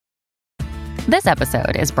This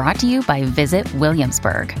episode is brought to you by Visit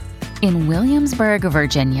Williamsburg. In Williamsburg,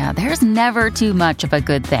 Virginia, there's never too much of a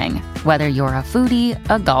good thing. Whether you're a foodie,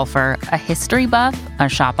 a golfer, a history buff, a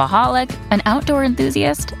shopaholic, an outdoor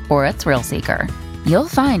enthusiast, or a thrill seeker, you'll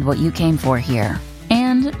find what you came for here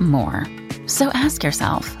and more. So ask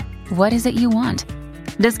yourself, what is it you want?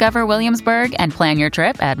 Discover Williamsburg and plan your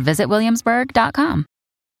trip at visitwilliamsburg.com.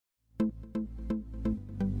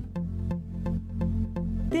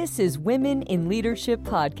 This is Women in Leadership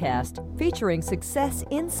Podcast, featuring success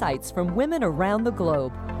insights from women around the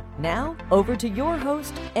globe. Now, over to your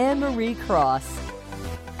host, Anne-Marie Cross.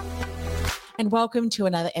 And welcome to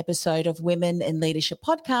another episode of Women in Leadership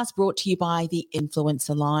Podcast, brought to you by the Influence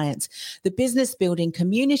Alliance, the business building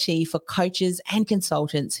community for coaches and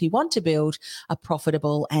consultants who want to build a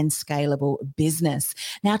profitable and scalable business.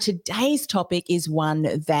 Now, today's topic is one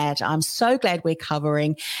that I'm so glad we're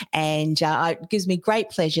covering, and it gives me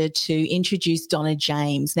great pleasure to introduce Donna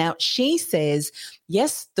James. Now, she says,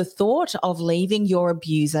 yes, the thought of leaving your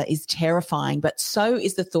abuser is terrifying, but so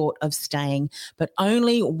is the thought of staying. But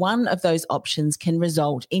only one of those options can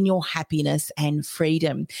result in your happiness and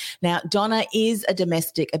freedom. Now, Donna is a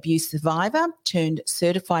domestic abuse survivor turned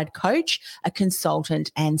certified coach, a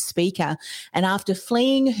consultant and speaker. And after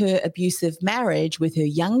fleeing her abusive marriage with her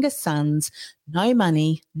younger sons, no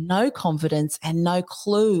money, no confidence, and no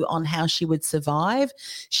clue on how she would survive,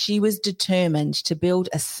 she was determined to build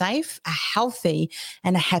a safe, a healthy,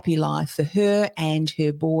 and a happy life for her and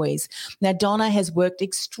her boys. Now, Donna has worked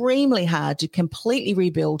extremely hard to completely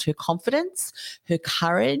rebuild her confidence, her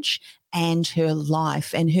courage, and her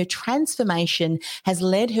life. And her transformation has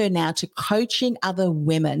led her now to coaching other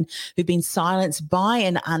women who've been silenced by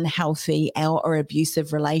an unhealthy or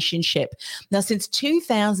abusive relationship. Now, since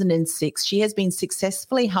 2006, she has been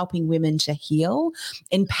successfully helping women to heal,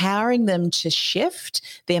 empowering them to shift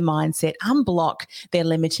their mindset, unblock their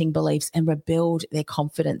limiting beliefs, and rebuild their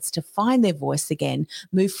confidence to find their voice again,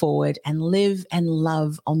 move forward, and live and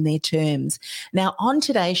love on their terms. Now, on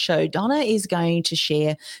today's show, Donna is going to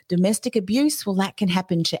share domestic abuse. Well, that can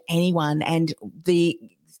happen to anyone, and the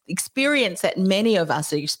experience that many of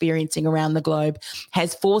us are experiencing around the globe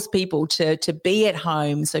has forced people to be at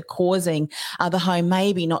home, so causing the home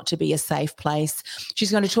maybe not to be a safe place. She's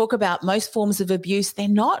going to talk about most forms of abuse. They're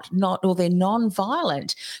not or they're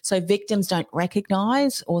non-violent. So victims don't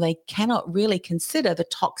recognize, or they cannot really consider, the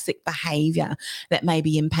toxic behavior that may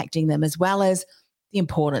be impacting them, as well as the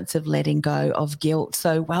importance of letting go of guilt.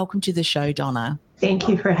 So welcome to the show, Donna. Thank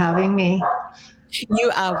you for having me.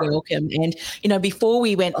 You are welcome. And, before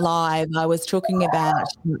we went live, I was talking about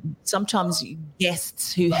sometimes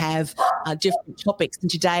guests who have different topics.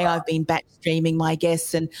 And today I've been back streaming my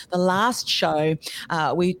guests. And the last show,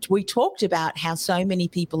 we talked about how so many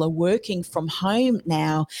people are working from home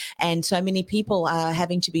now, and so many people are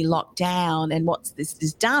having to be locked down. And what this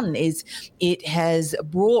has done is it has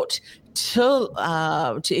brought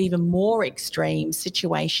to even more extreme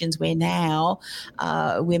situations where now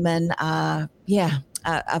women are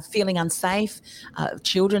feeling unsafe.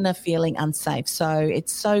 Children are feeling unsafe. So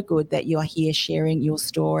it's so good that you are here sharing your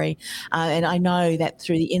story. And I know that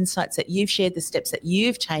through the insights that you've shared, the steps that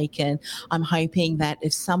you've taken, I'm hoping that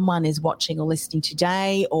if someone is watching or listening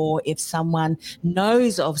today, or if someone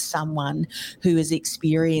knows of someone who is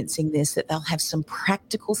experiencing this, that they'll have some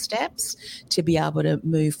practical steps to be able to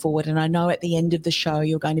move forward. And I know at the end of the show,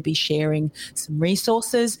 you're going to be sharing some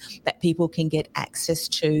resources that people can get access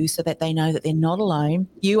to, so that they know that they're not alone.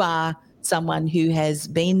 You are someone who has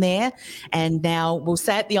been there, and now we'll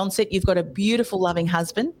say at the onset, you've got a beautiful, loving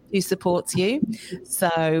husband who supports you. So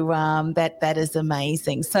that is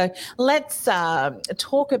amazing. So let's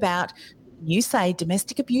talk about, you say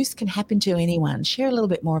domestic abuse can happen to anyone. Share a little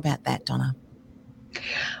bit more about that, Donna.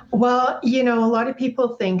 Well, a lot of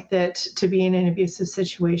people think that to be in an abusive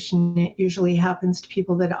situation, it usually happens to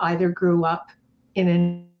people that either grew up in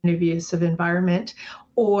an abusive environment,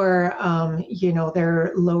 or,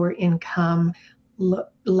 they're lower income,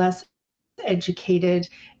 less educated.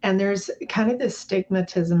 And there's kind of this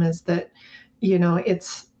stigmatism is that,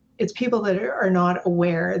 it's people that are not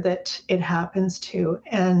aware that it happens to.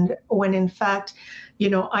 And when in fact,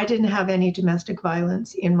 I didn't have any domestic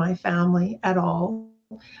violence in my family at all.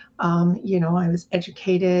 I was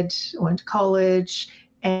educated, went to college,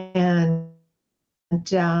 and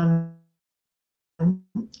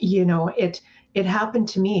it happened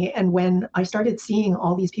to me. And when I started seeing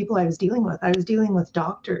all these people I was dealing with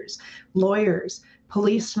doctors, lawyers,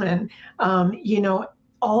 policemen,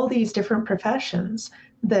 all these different professions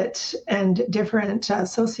and different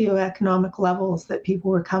socioeconomic levels that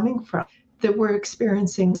people were coming from, that were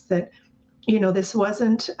experiencing that, this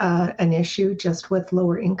wasn't an issue just with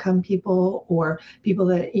lower income people or people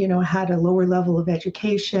that, had a lower level of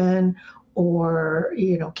education or,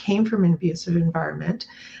 came from an abusive environment.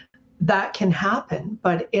 That can happen,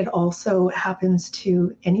 but it also happens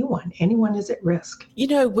to anyone. Anyone is at risk.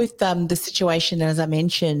 With the situation, as I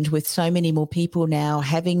mentioned, with so many more people now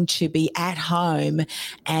having to be at home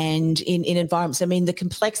and in environments, I mean, the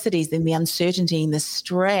complexities and the uncertainty and the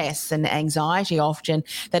stress and anxiety often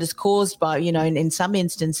that is caused by, in some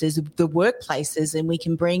instances, the workplaces, and we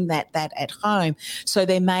can bring that at home. So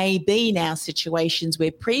there may be now situations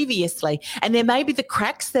where previously, and there may be the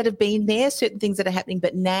cracks that have been there, certain things that are happening,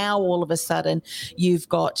 but now all of a sudden you've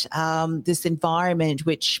got this environment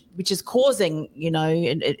which is causing,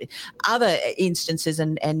 other instances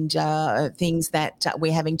and things that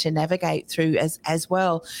we're having to navigate through as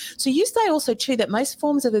well. So you say also too that most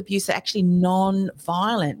forms of abuse are actually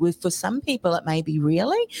non-violent. For some people it may be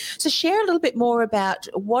really. So share a little bit more about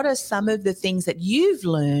what are some of the things that you've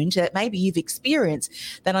learned that maybe you've experienced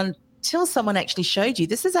that until someone actually showed you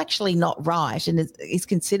this is actually not right and is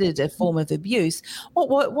considered a form of abuse.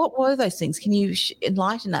 What were those things? Can you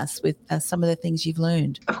enlighten us with some of the things you've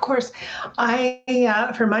learned? Of course.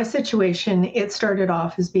 For my situation, it started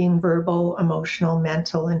off as being verbal, emotional,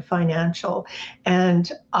 mental, and financial.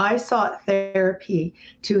 And I sought therapy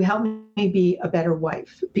to help me be a better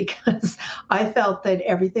wife because I felt that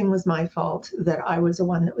everything was my fault, that I was the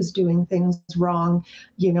one that was doing things wrong.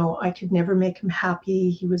 I could never make him happy.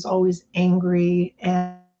 He was always angry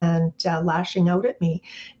and lashing out at me.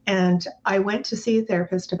 And I went to see a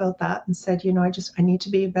therapist about that and said, I need to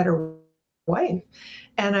be a better wife.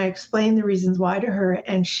 And I explained the reasons why to her,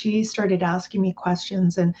 and she started asking me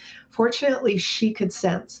questions. And fortunately, she could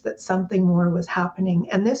sense that something more was happening.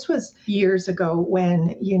 And this was years ago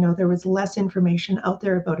when, there was less information out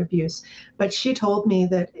there about abuse. But she told me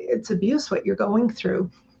that it's abuse what you're going through.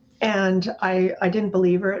 And I didn't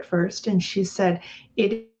believe her at first. And she said,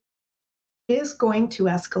 it is going to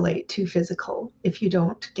escalate to physical if you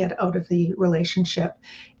don't get out of the relationship.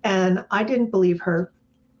 And I didn't believe her.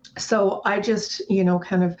 So I just,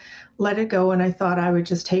 kind of let it go. And I thought I would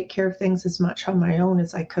just take care of things as much on my own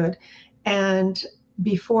as I could. And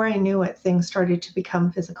before I knew it, things started to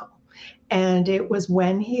become physical. And it was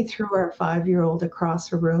when he threw our 5-year-old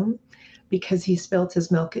across a room because he spilled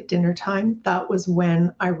his milk at dinner time. That was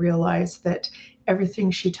when I realized that everything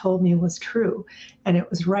she told me was true and it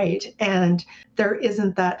was right. And there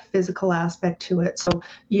isn't that physical aspect to it. So,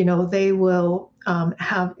 they will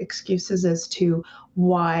have excuses as to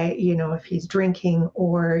why, if he's drinking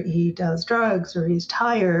or he does drugs or he's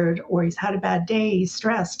tired or he's had a bad day, he's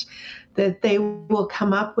stressed, that they will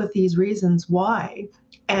come up with these reasons why.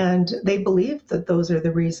 And they believe that those are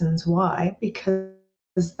the reasons why because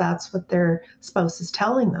that's what their spouse is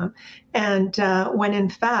telling them. And when in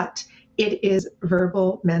fact, it is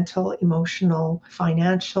verbal, mental, emotional,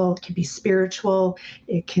 financial, it can be spiritual,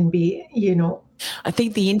 it can be, I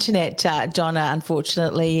think the internet, Donna,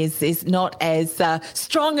 unfortunately, is not as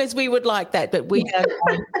strong as we would like that, but we are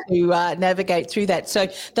going to navigate through that. So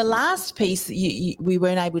the last piece, we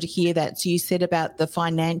weren't able to hear that. So you said about the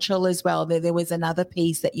financial as well. There was another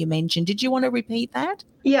piece that you mentioned. Did you want to repeat that?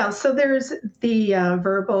 Yeah, so there's the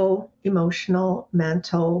verbal, emotional,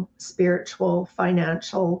 mental, spiritual,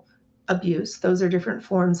 financial abuse. Those are different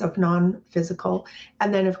forms of non-physical.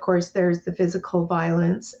 And then, of course, there's the physical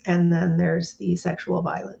violence, and then there's the sexual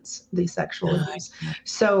violence, the sexual abuse.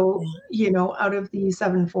 So, out of the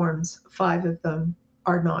 7 forms, 5 of them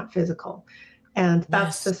are not physical. And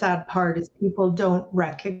that's the sad part is people don't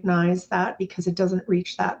recognize that because it doesn't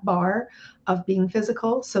reach that bar of being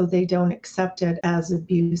physical. So they don't accept it as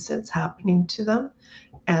abuse that's happening to them.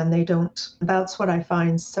 And that's what I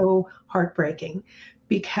find so heartbreaking.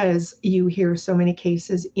 Because you hear so many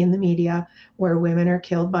cases in the media where women are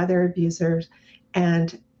killed by their abusers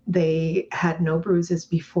and they had no bruises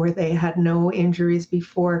before, they had no injuries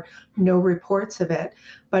before, no reports of it.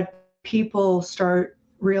 But people start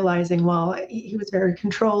realizing, well, he was very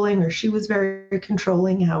controlling or she was very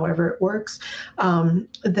controlling, however it works,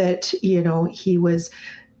 that, he was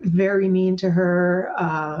very mean to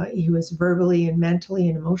her. He was verbally and mentally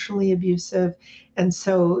and emotionally abusive. And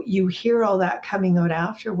so you hear all that coming out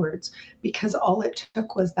afterwards because all it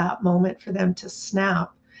took was that moment for them to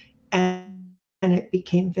snap and it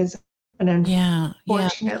became physical. And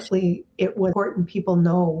unfortunately, it was important people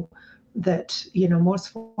know that, most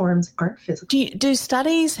forms aren't physical. Do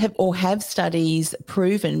studies have studies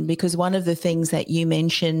proven, because one of the things that you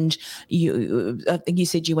mentioned, I think you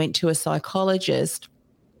said you went to a psychologist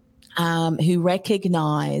who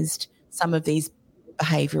recognised some of these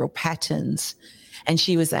behavioural patterns. and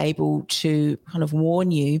she was able to kind of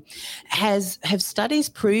warn you. Have studies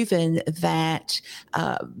proven that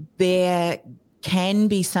there can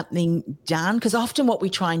be something done? Because often what we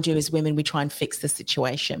try and do as women, we try and fix the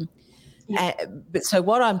situation. But so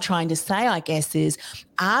what I'm trying to say, I guess, is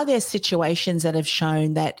are there situations that have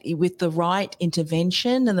shown that with the right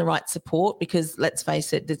intervention and the right support, because let's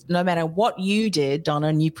face it, no matter what you did, Donna,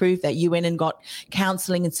 and you proved that you went and got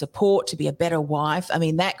counselling and support to be a better wife, I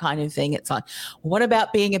mean, that kind of thing. It's like, what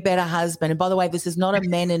about being a better husband? And by the way, this is not a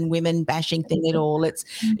men and women bashing thing at all. It's,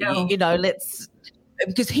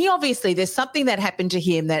 because he obviously, there's something that happened to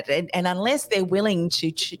him that, and unless they're willing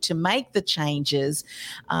to make the changes,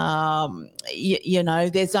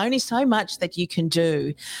 there's only so much that you can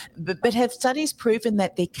do. But have studies proven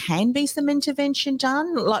that there can be some intervention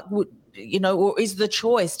done? Like, or is the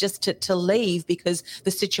choice just to leave because the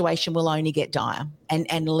situation will only get dire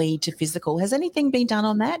and lead to physical? Has anything been done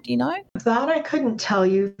on that, do you know? That I couldn't tell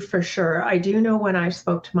you for sure. I do know when I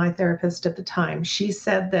spoke to my therapist at the time, she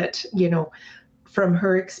said that, from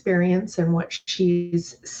her experience and what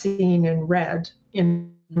she's seen and read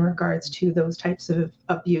in regards to those types of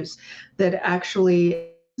abuse, that actually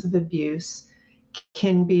the abuse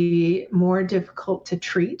can be more difficult to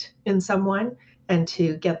treat in someone and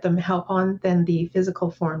to get them help on than the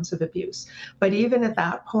physical forms of abuse. But even at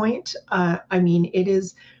that point, it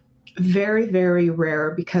is very, very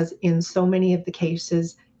rare, because in so many of the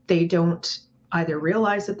cases, they don't either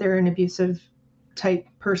realize that they're an abusive type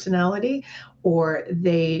personality, or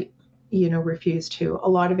they, refuse to. A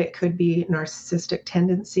lot of it could be narcissistic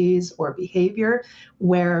tendencies or behavior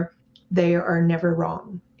where they are never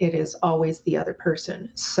wrong. It is always the other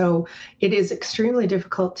person. So it is extremely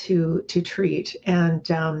difficult to treat. And,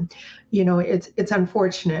 it's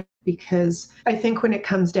unfortunate, because I think when it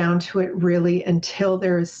comes down to it, really, until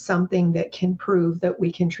there is something that can prove that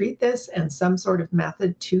we can treat this and some sort of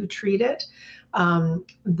method to treat it,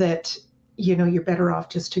 that you're better off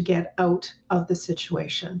just to get out of the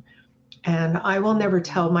situation. And I will never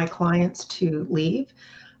tell my clients to leave,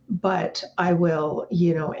 but I will,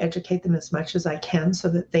 educate them as much as I can so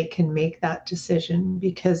that they can make that decision,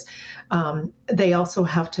 because they also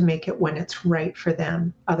have to make it when it's right for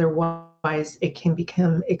them. Otherwise, it can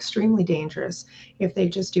become extremely dangerous if they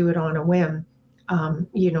just do it on a whim.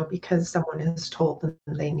 Because someone has told them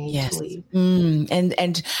they need to leave.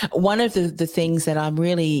 And one of the things that I'm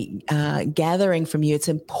really gathering from you, it's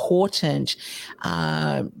important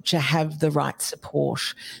to have the right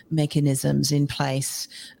support mechanisms in place.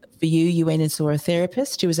 For you went and saw a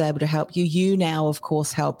therapist who was able to help you. You now, of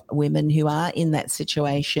course, help women who are in that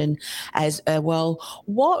situation as well.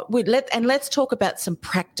 Let's talk about some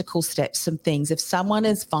practical steps, some things. If someone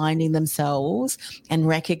is finding themselves and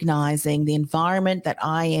recognizing the environment that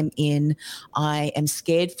I am in, I am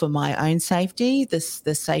scared for my own safety, the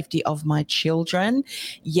safety of my children,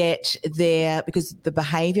 yet because the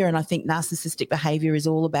behavior, and I think narcissistic behavior is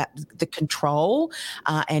all about the control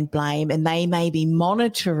and blame, and they may be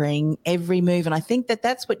monitoring every move. And I think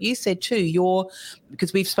that's what you said too.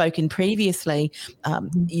 Because we've spoken previously,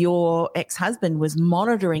 your ex-husband was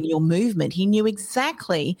monitoring your movement. He knew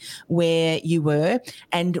exactly where you were.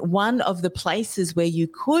 And one of the places where you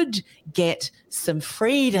could get some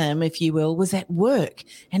freedom, if you will, was at work.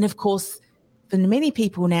 And of course, for many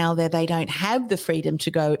people now, they don't have the freedom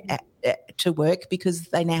to go to work because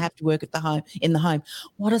they now have to work in the home.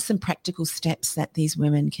 What are some practical steps that these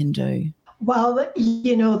women can do? Well,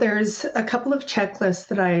 there's a couple of checklists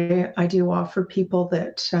that I do offer people,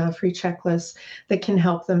 that free checklists that can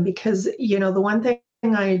help them, because, the one thing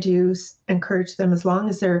I do encourage them, as long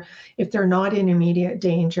as if they're not in immediate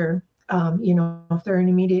danger, if they're in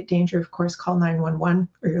immediate danger, of course, call 911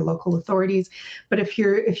 or your local authorities. But if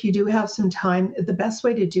you do have some time, the best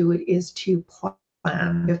way to do it is to plan,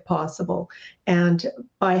 if possible. And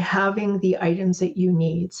by having the items that you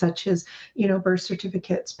need, such as, birth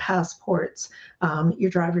certificates, passports,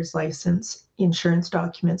 your driver's license, insurance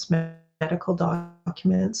documents, medical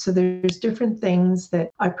documents. So there's different things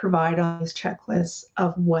that I provide on these checklists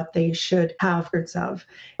of what they should have of.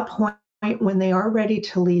 At a point when they are ready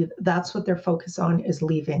to leave, that's what their focus on, is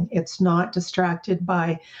leaving. It's not distracted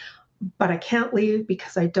by, but I can't leave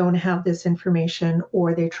because I don't have this information,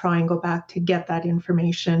 or they try and go back to get that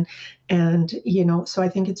information. And, so I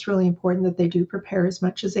think it's really important that they do prepare as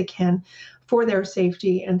much as they can for their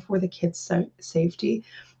safety and for the kids' safety.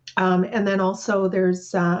 And then also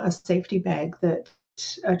there's a safety bag that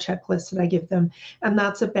a checklist that I give them. And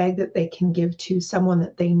that's a bag that they can give to someone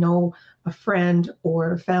that they know, a friend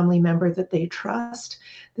or family member that they trust,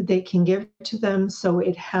 that they can give to them. So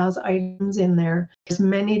it has items in there. There's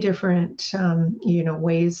many different,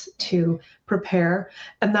 ways to prepare.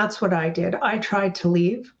 And that's what I did. I tried to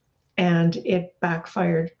leave, and it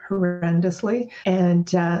backfired horrendously. And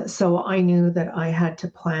so I knew that I had to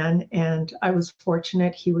plan, and I was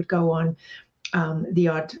fortunate. He would go on the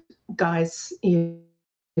odd guys,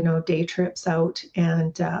 day trips out,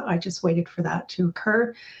 and I just waited for that to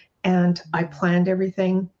occur, and I planned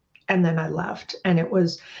everything, and then I left. And it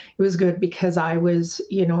was good because I was,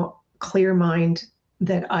 clear mind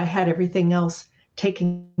that I had everything else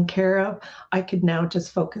taken care of. I could now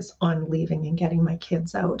just focus on leaving and getting my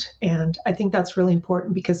kids out. And I think that's really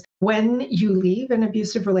important, because when you leave an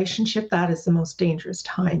abusive relationship, that is the most dangerous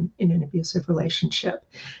time in an abusive relationship.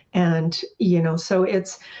 And, so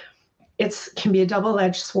it can be a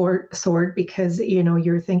double-edged sword because,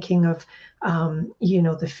 you're thinking of,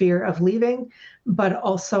 the fear of leaving, but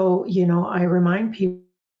also, I remind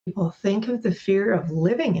people, think of the fear of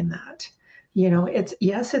living in that.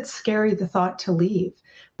 It's scary, the thought to leave,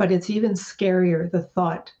 but it's even scarier, the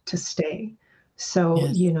thought to stay. So,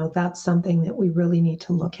 Yes. That's something that we really need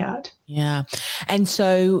to look at. Yeah. And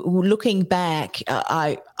so looking back,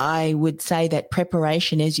 I would say that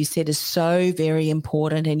preparation, as you said, is so very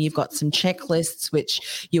important. And you've got some checklists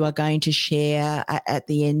which you are going to share at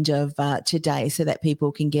the end of today so that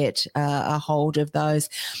people can get a hold of those.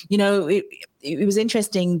 It was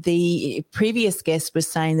interesting. The previous guest was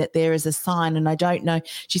saying that there is a sign, and I don't know.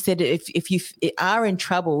 She said if you are in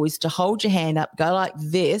trouble, is to hold your hand up, go like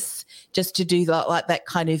this, just to do like that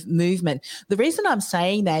kind of movement. The reason I'm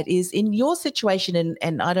saying that is in your situation,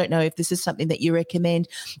 and I don't know if this is something that you recommend,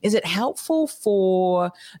 is it helpful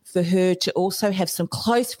for her to also have some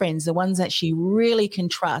close friends, the ones that she really can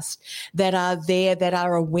trust, that are there, that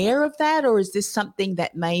are aware of that? Or is this something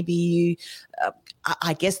that maybe you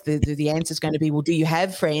I guess the answer is going to be, well, do you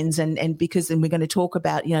have friends? And we're going to talk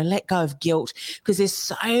about, let go of guilt, because there's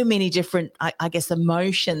so many different, I guess,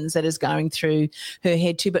 emotions that is going through her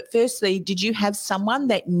head too. But firstly, did you have someone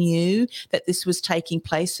that knew that this was taking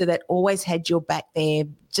place, so that always had your back there,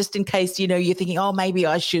 just in case, you're thinking, oh, maybe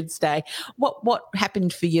I should stay? What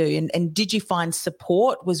happened for you? And did you find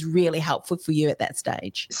support was really helpful for you at that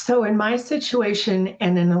stage? So in my situation,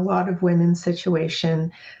 and in a lot of women's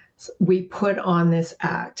situation, we put on this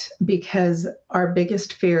act because our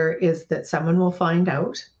biggest fear is that someone will find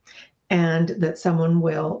out, and that someone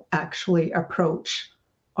will actually approach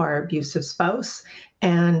our abusive spouse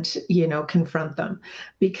and, confront them,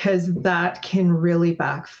 because that can really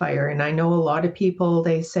backfire. And I know a lot of people,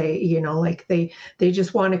 they say, they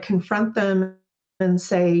just want to confront them and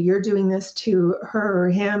say, you're doing this to her or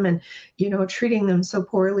him, and, treating them so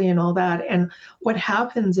poorly and all that. And what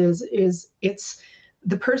happens is it's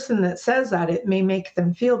the person that says that, it may make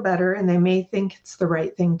them feel better and they may think it's the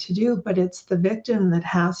right thing to do, but it's the victim that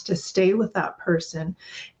has to stay with that person,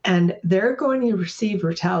 and they're going to receive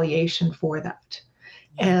retaliation for that.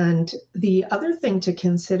 And the other thing to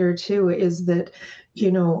consider too is that, you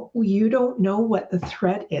don't know what the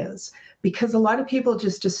threat is, because a lot of people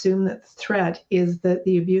just assume that the threat is that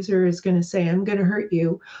the abuser is going to say, I'm going to hurt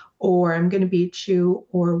you, or I'm going to beat you,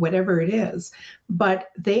 or whatever it is. But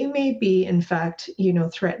they may be, in fact,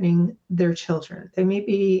 threatening their children. They may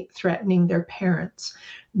be threatening their parents,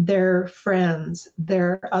 their friends,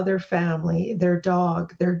 their other family, their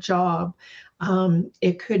dog, their job.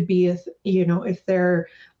 It could be, if they're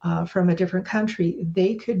from a different country,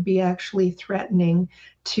 they could be actually threatening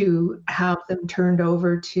to have them turned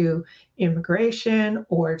over to immigration,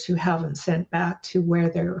 or to have them sent back to where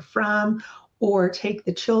they're from, or take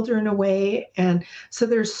the children away. And so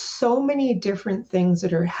there's so many different things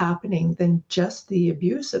that are happening than just the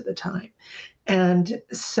abuse at the time. And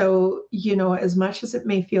so, as much as it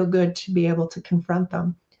may feel good to be able to confront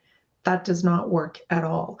them, that does not work at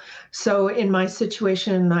all. So in my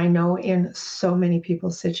situation, and I know in so many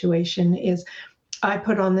people's situation, is I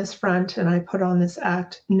put on this front and I put on this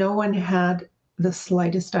act. No one had the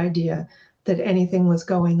slightest idea that anything was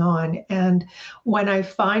going on. And when I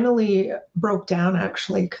finally broke down,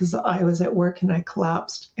 actually, because I was at work and I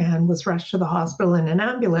collapsed and was rushed to the hospital in an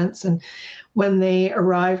ambulance. And when they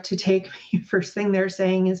arrived to take me, first thing they're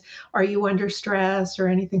saying is, are you under stress or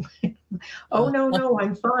anything? Oh, no,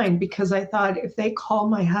 I'm fine. Because I thought, if they call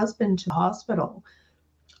my husband to the hospital,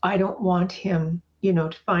 I don't want him, to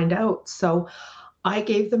find out. So I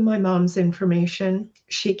gave them my mom's information.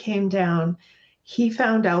 She came down, He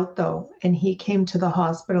found out though, and he came to the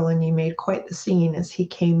hospital, and he made quite the scene as he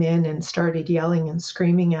came in and started yelling and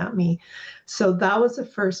screaming at me. So that was the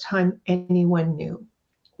first time anyone knew,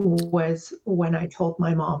 was when I told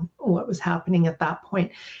my mom what was happening at that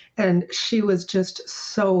point. And she was just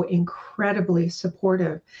so incredibly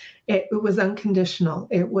supportive. It was unconditional.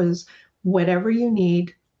 It was, whatever you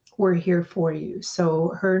need, we're here for you. So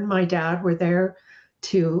her and my dad were there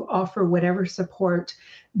to offer whatever support.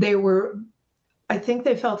 I think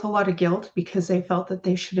they felt a lot of guilt because they felt that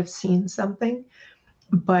they should have seen something.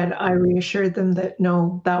 But I reassured them that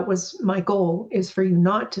no, that was my goal, is for you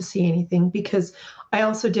not to see anything, because I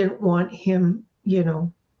also didn't want him,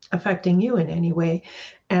 affecting you in any way.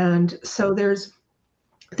 And so there's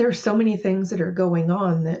so many things that are going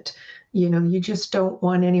on that, you just don't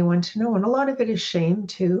want anyone to know. And a lot of it is shame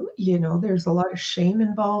too. There's a lot of shame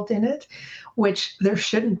involved in it, which there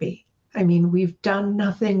shouldn't be. I mean, we've done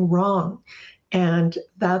nothing wrong. And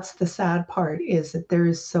that's the sad part, is that there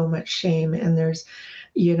is so much shame, and there's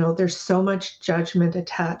so much judgment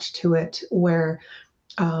attached to it, where,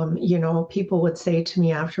 people would say to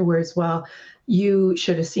me afterwards, well, you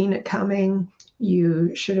should have seen it coming.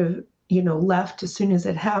 You should have, left as soon as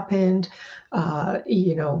it happened.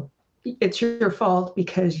 It's your fault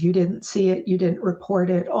because you didn't see it. You didn't report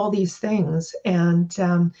it, all these things. And,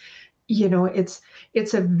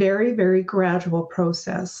 it's a very, very gradual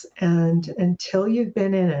process. And until you've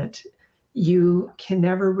been in it, you can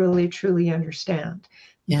never really truly understand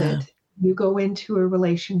that you go into a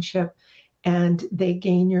relationship and they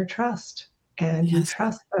gain your trust, and you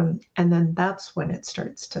trust them. And then that's when it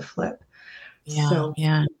starts to flip.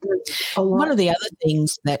 One of the other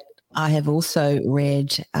things that I have also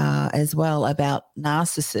read as well about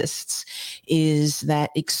narcissists is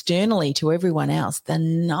that externally to everyone else, the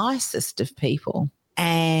nicest of people.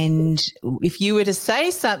 And if you were to say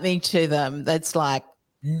something to them that's like,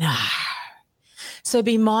 no. So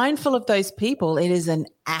be mindful of those people. It is an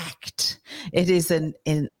act. It is an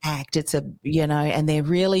act. It's and they're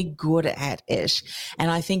really good at it.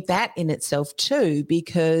 And I think that in itself too,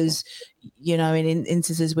 because, in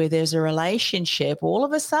instances where there's a relationship, all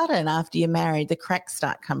of a sudden after you're married, the cracks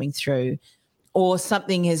start coming through, or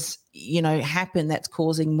something has, happened that's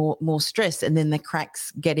causing more stress, and then the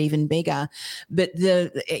cracks get even bigger. But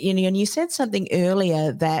and you said something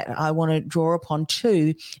earlier that I want to draw upon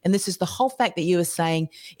too, and this is the whole fact that you were saying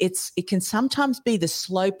it can sometimes be the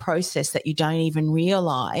slow process that you don't even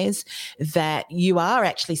realize that you are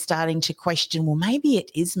actually starting to question, well, maybe it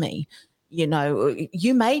is me.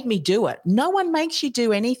 You made me do it. No one makes you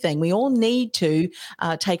do anything. We all need to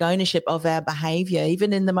take ownership of our behavior,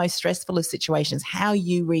 even in the most stressful of situations, how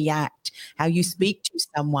you react, how you speak to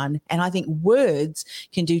someone. And I think words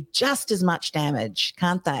can do just as much damage,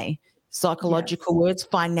 can't they? Psychological words,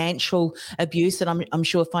 financial abuse. And I'm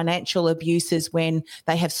sure financial abuse is when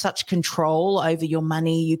they have such control over your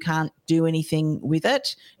money, you can't do anything with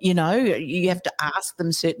it. You have to ask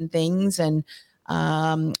them certain things, and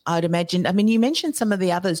I'd imagine, you mentioned some of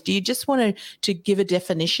the others. Do you just want to give a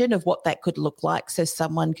definition of what that could look like so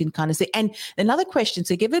someone can kind of see? And another question,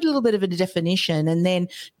 so give it a little bit of a definition, and then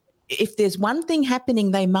if there's one thing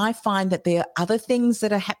happening, they might find that there are other things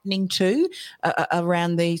that are happening too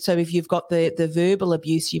around so if you've got the verbal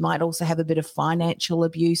abuse, you might also have a bit of financial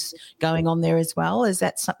abuse going on there as well. Is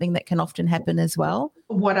that something that can often happen as well?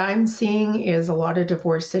 What I'm seeing is a lot of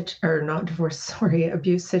abuse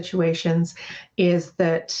situations, is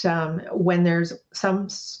that when there's some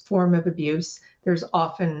form of abuse, there's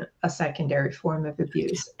often a secondary form of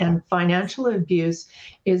abuse. And financial abuse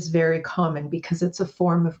is very common because it's a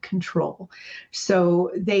form of control. So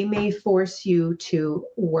they may force you to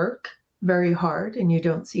work very hard and you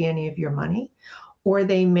don't see any of your money, or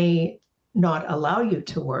they may not allow you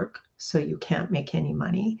to work so you can't make any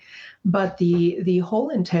money. But the whole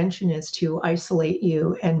intention is to isolate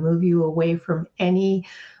you and move you away from any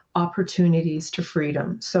opportunities to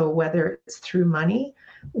freedom. So whether it's through money,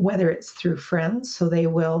 whether it's through friends, so they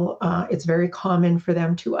will, it's very common for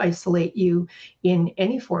them to isolate you in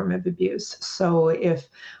any form of abuse. So if,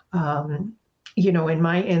 in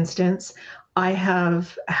my instance, I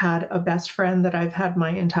have had a best friend that I've had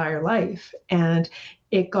my entire life, and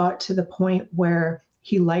it got to the point where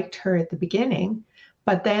he liked her at the beginning,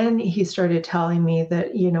 but then he started telling me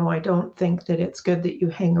that, I don't think that it's good that you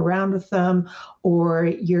hang around with them, or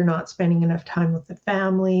you're not spending enough time with the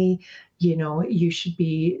family. You should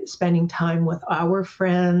be spending time with our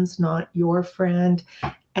friends, not your friend.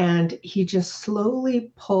 And he just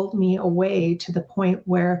slowly pulled me away to the point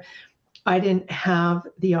where I didn't have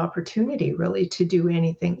the opportunity really to do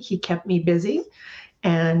anything. He kept me busy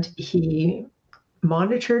and he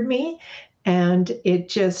monitored me. And it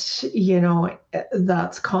just,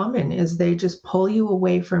 that's common, is they just pull you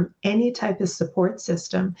away from any type of support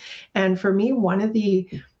system. And for me, one of the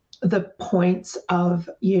points of,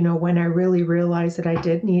 when I really realized that I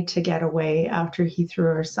did need to get away after he threw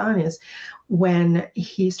our son is when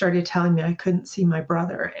he started telling me I couldn't see my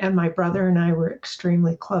brother. And my brother and I were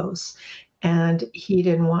extremely close, and he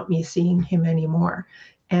didn't want me seeing him anymore.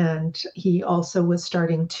 And he also was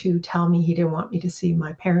starting to tell me he didn't want me to see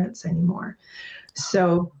my parents anymore.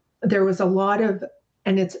 So there was a lot of,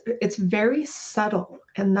 and it's very subtle.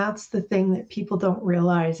 And that's the thing that people don't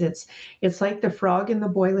realize. It's like the frog in the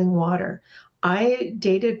boiling water. I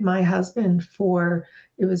dated my husband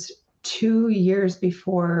it was 2 years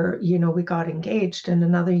before, we got engaged, and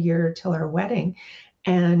another year till our wedding.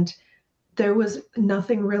 And there was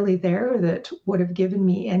nothing really there that would have given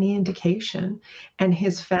me any indication. And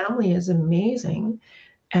his family is amazing.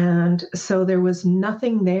 And so there was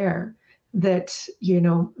nothing there that,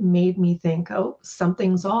 made me think, oh,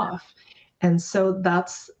 something's off. And so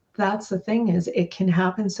that's the thing, is it can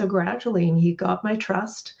happen so gradually. And he got my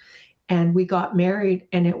trust, and we got married.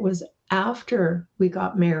 And it was after we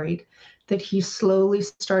got married that he slowly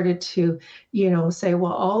started to, say,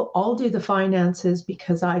 well, I'll do the finances,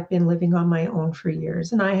 because I've been living on my own for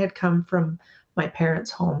years. And I had come from my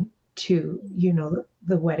parents' home to,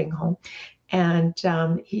 the wedding home. And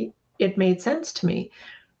it made sense to me.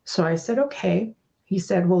 So I said, okay. He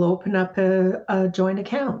said, we'll open up a joint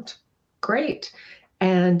account. Great.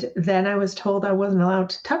 And then I was told I wasn't allowed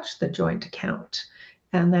to touch the joint account.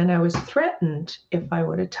 And then I was threatened if I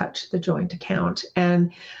would have touched the joint account.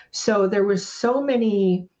 And so there was so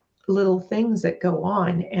many little things that go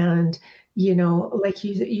on. And, like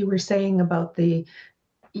you were saying about the,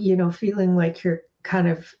 feeling like you're kind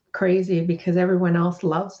of crazy because everyone else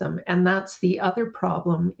loves them. And that's the other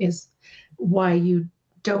problem, is why you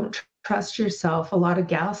don't trust yourself. A lot of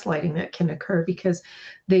gaslighting that can occur, because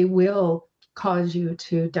they will cause you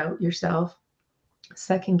to doubt yourself,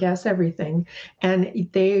 second guess everything, and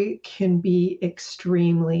they can be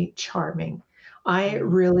extremely charming.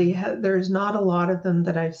 There's not a lot of them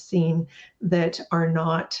that I've seen that are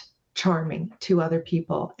not charming to other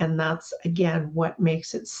people. And that's, again, what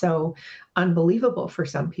makes it so unbelievable for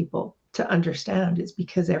some people to understand, is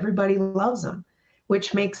because everybody loves them,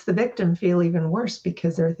 which makes the victim feel even worse,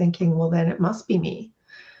 because they're thinking, well, then it must be me.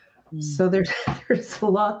 So there's a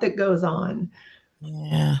lot that goes on.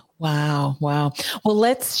 Yeah. Wow. Well,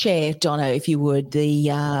 let's share, Donna, if you would,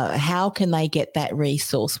 how can they get that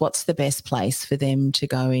resource? What's the best place for them to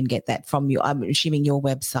go and get that from you? I'm assuming your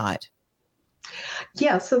website.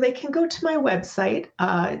 Yeah, so they can go to my website.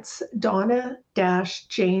 It's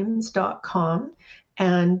donna-james.com,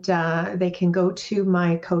 and they can go to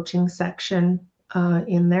my coaching section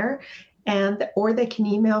in there, or they can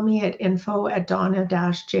email me at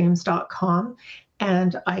info@donna-james.com,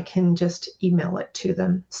 and I can just email it to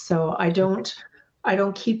them. So I don't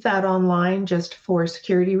keep that online just for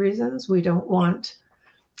security reasons. We don't want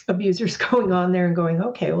abusers going on there and going,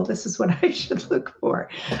 okay, well, this is what I should look for.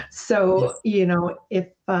 So,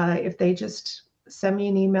 if they just send me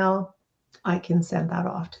an email, I can send that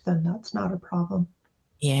off to them. That's not a problem.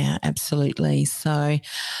 Yeah, absolutely. So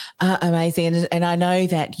amazing. And I know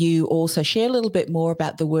that you also share a little bit more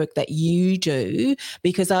about the work that you do,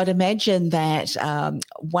 because I'd imagine that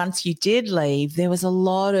once you did leave, there was a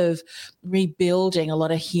lot of rebuilding, a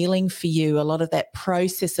lot of healing for you, a lot of that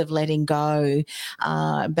process of letting go.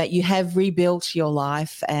 But you have rebuilt your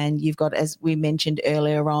life, and you've got, as we mentioned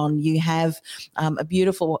earlier on, you have a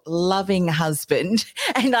beautiful, loving husband.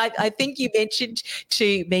 And I think you mentioned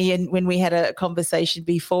to me, and when we had a conversation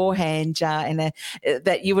beforehand,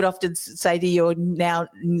 that you would often say to your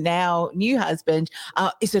now new husband,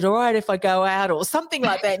 is it all right if I go out, or something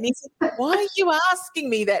like that? And he said, why are you asking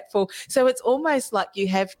me that for? So it's almost like you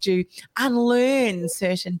have to unlearn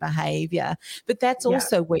certain behavior, but that's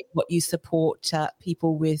also what you support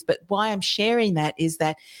people with. But why I'm sharing that is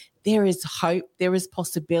that there is hope, there is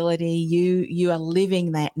possibility. You are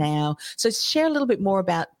living that now. So share a little bit more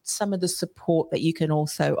about some of the support that you can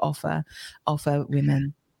also offer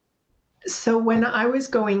women. So when I was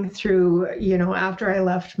going through, after I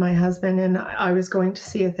left my husband, and I was going to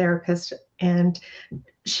see a therapist, and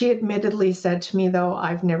she admittedly said to me, though,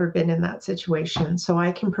 I've never been in that situation, so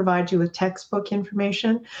I can provide you with textbook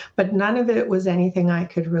information, but none of it was anything I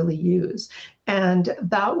could really use. And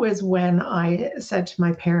that was when I said to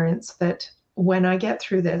my parents that when I get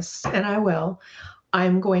through this, and I will,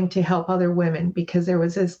 I'm going to help other women, because there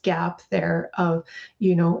was this gap there of,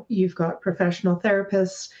 you've got professional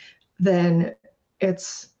therapists, then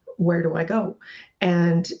it's where do I go?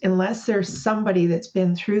 And unless there's somebody that's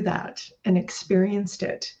been through that and experienced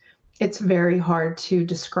it, it's very hard to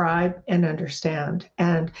describe and understand.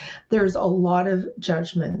 And there's a lot of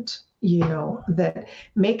judgment, that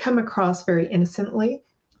may come across very innocently,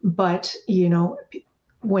 but,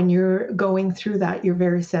 when you're going through that, you're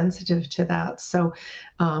very sensitive to that. So,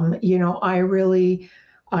 I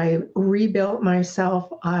rebuilt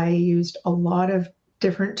myself. I used a lot of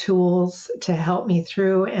different tools to help me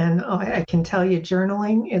through. And I can tell you,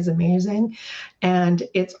 journaling is amazing. And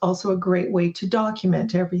it's also a great way to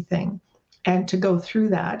document everything and to go through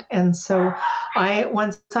that. And so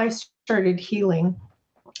once I started healing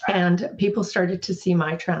and people started to see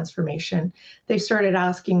my transformation, they started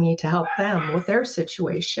asking me to help them with their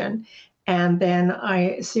situation. And then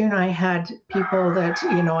I had people that,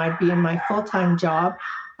 I'd be in my full-time job.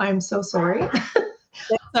 I'm so sorry.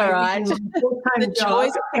 That's all right. The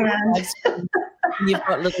joys and you've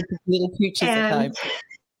got little creatures at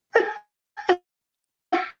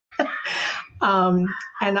home.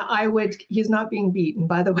 And he's not being beaten,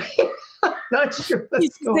 by the way. I'm not sure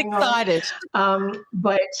what's going excited. on.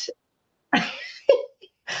 But I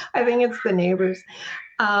think it's the neighbors.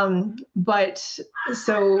 But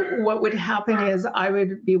so what would happen is I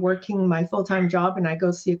would be working my full-time job and I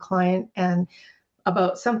go see a client and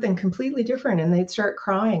about something completely different, and they'd start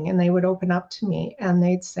crying and they would open up to me and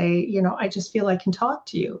they'd say, I just feel I can talk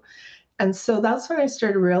to you. And so that's when I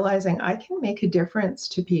started realizing I can make a difference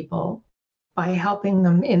to people by helping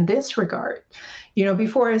them in this regard.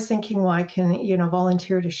 Before I was thinking, well, I can,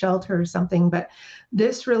 volunteer at a shelter or something, but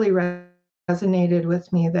this really resonated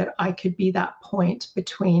with me that I could be that point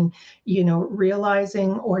between,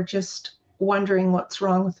 realizing or just wondering what's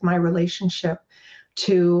wrong with my relationship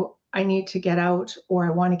to I need to get out, or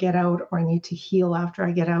I want to get out, or I need to heal after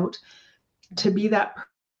I get out, to be that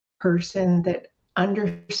person that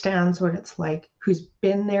understands what it's like, who's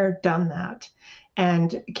been there, done that,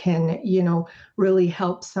 and can, really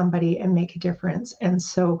help somebody and make a difference. And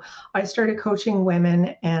so I started coaching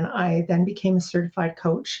women, and I then became a certified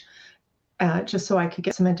coach, just so I could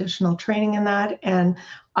get some additional training in that. And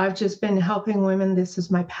I've just been helping women. This is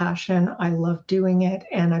my passion. I love doing it.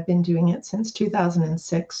 And I've been doing it since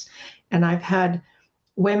 2006. And I've had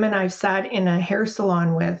women I've sat in a hair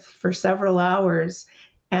salon with for several hours,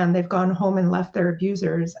 and they've gone home and left their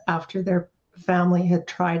abusers after their family had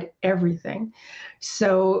tried everything.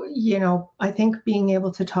 So, I think being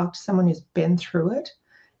able to talk to someone who's been through it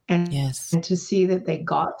and to see that they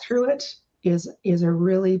got through it is a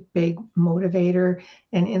really big motivator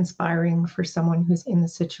and inspiring for someone who's in the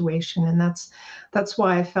situation. And that's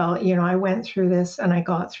why I felt, I went through this and I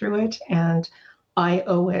got through it, and I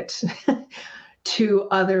owe it to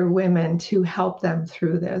other women to help them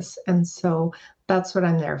through this. And so that's what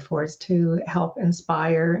I'm there for, is to help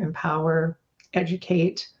inspire, empower,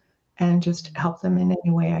 educate, and just help them in any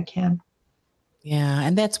way I can. Yeah,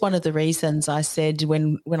 and that's one of the reasons I said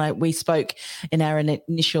when we spoke in our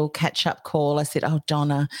initial catch-up call, I said, oh,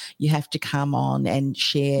 Donna, you have to come on and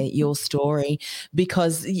share your story,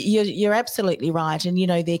 because you're absolutely right. And,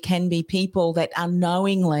 there can be people that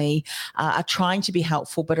unknowingly are trying to be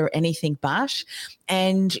helpful but are anything but.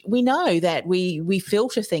 And we know that we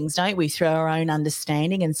filter things, don't we, through our own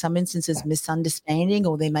understanding, in some instances misunderstanding,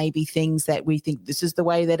 or there may be things that we think this is the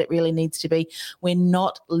way that it really needs to be. We're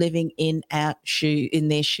not living in their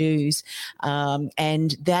shoes,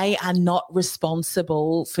 and they are not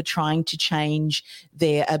responsible for trying to change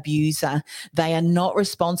their abuser. They are not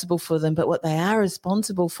responsible for them, but what they are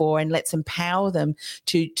responsible for, and let's empower them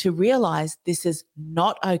to realize this is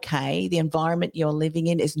not okay. The environment you're living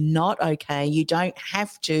in is not okay. You don't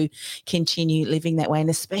have to continue living that way, and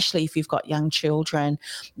especially if you've got young children.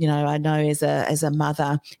 I know as a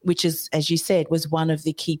mother, which is, as you said, was one of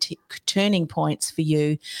the key turning points for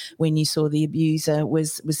you when you saw the abuser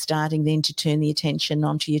was starting then to turn the attention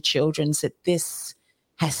onto your children, that this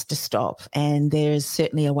has to stop, and there is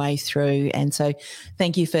certainly a way through. And so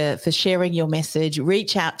thank you for sharing your message.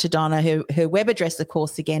 Reach out to Donna. Her web address, of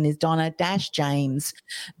course, again, is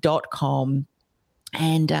donna-james.com.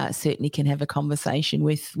 And certainly can have a conversation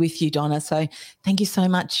with you, Donna. So thank you so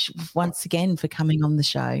much once again for coming on the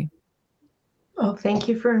show. Oh, thank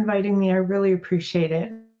you for inviting me. I really appreciate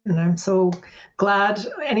it. And I'm so glad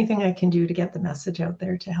anything I can do to get the message out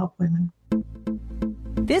there to help women.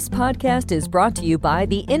 This podcast is brought to you by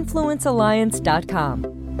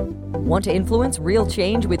theinfluencealliance.com. Want to influence real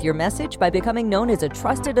change with your message by becoming known as a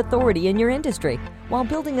trusted authority in your industry while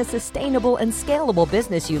building a sustainable and scalable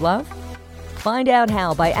business you love? Find out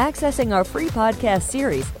how by accessing our free podcast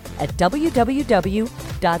series at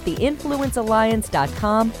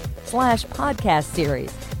www.theinfluencealliance.com/podcast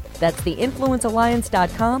series. That's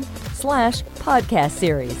theinfluencealliance.com/podcast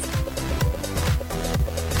series.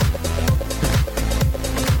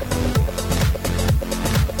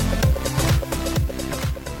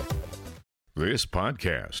 This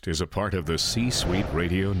podcast is a part of the C-Suite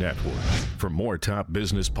Radio Network. For more top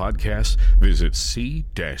business podcasts, visit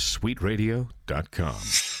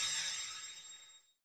c-suiteradio.com.